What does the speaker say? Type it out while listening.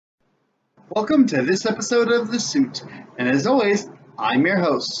Welcome to this episode of The Suit, and as always, I'm your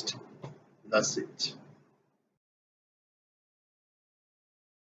host, The Suit.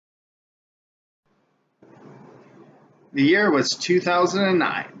 The year was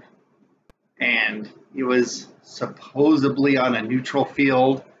 2009, and it was supposedly on a neutral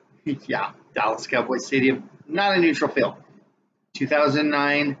field. Yeah, Dallas Cowboys Stadium, not a neutral field.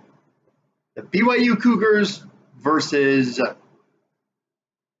 2009, the BYU Cougars versus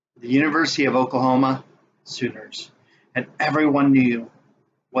the University of Oklahoma Sooners. And everyone knew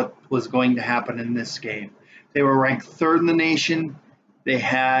what was going to happen in this game. They were ranked third in the nation. They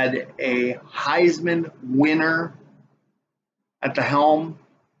had a Heisman winner at the helm,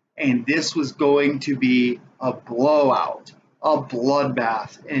 and this was going to be a blowout, a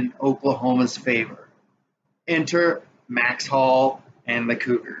bloodbath in Oklahoma's favor. Enter Max Hall and the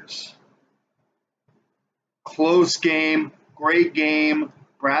Cougars. Close game, great game.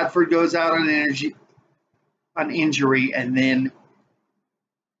 Bradford goes out on injury, and then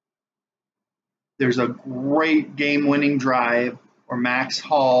there's a great game-winning drive where Max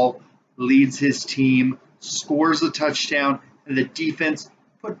Hall leads his team, scores a touchdown, and the defense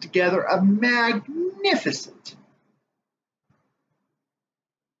put together a magnificent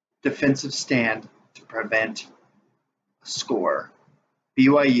defensive stand to prevent a score.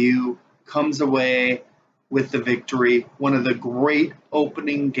 BYU comes away with the victory, one of the great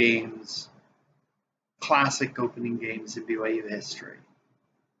opening games, classic opening games in BYU history.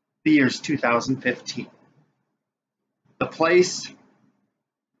 The year's 2015. The place,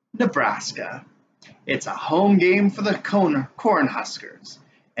 Nebraska. It's a home game for the Cornhuskers,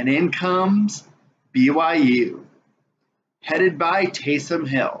 and in comes BYU, headed by Taysom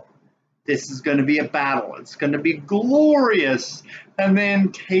Hill. This is going to be a battle. It's going to be glorious. And then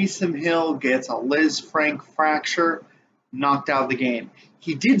Taysom Hill gets a Liz Frank fracture, knocked out of the game.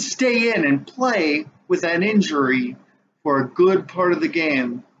 He did stay in and play with that injury for a good part of the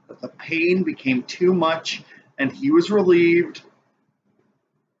game, but the pain became too much, and he was relieved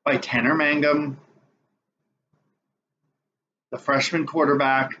by Tanner Mangum, the freshman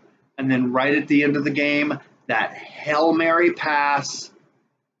quarterback, and then right at the end of the game, that Hail Mary pass,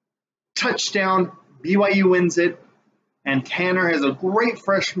 touchdown, BYU wins it, and Tanner has a great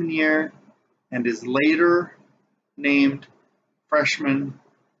freshman year and is later named freshman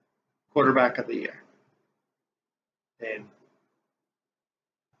quarterback of the year. Then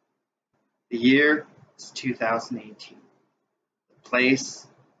the year is 2018. The place,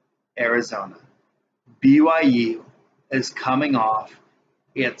 Arizona. BYU is coming off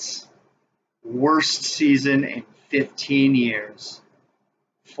its worst season in 15 years.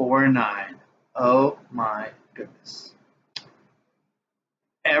 4-9. Oh my goodness.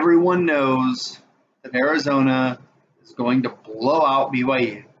 Everyone knows that Arizona is going to blow out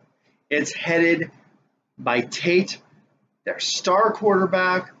BYU. It's headed by Tate, their star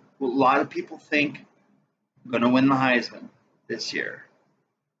quarterback, who a lot of people think is going to win the Heisman this year.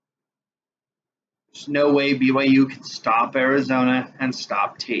 There's no way BYU can stop Arizona and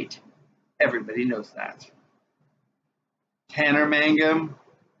stop Tate. Everybody knows that. Tanner Mangum,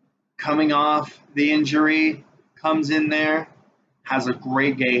 coming off the injury, comes in there, has a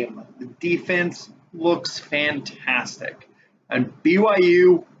great game. The defense looks fantastic. And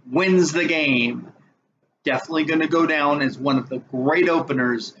BYU wins the game. Definitely going to go down as one of the great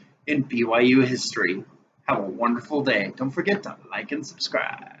openers in BYU history. Have a wonderful day. Don't forget to like and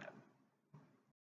subscribe.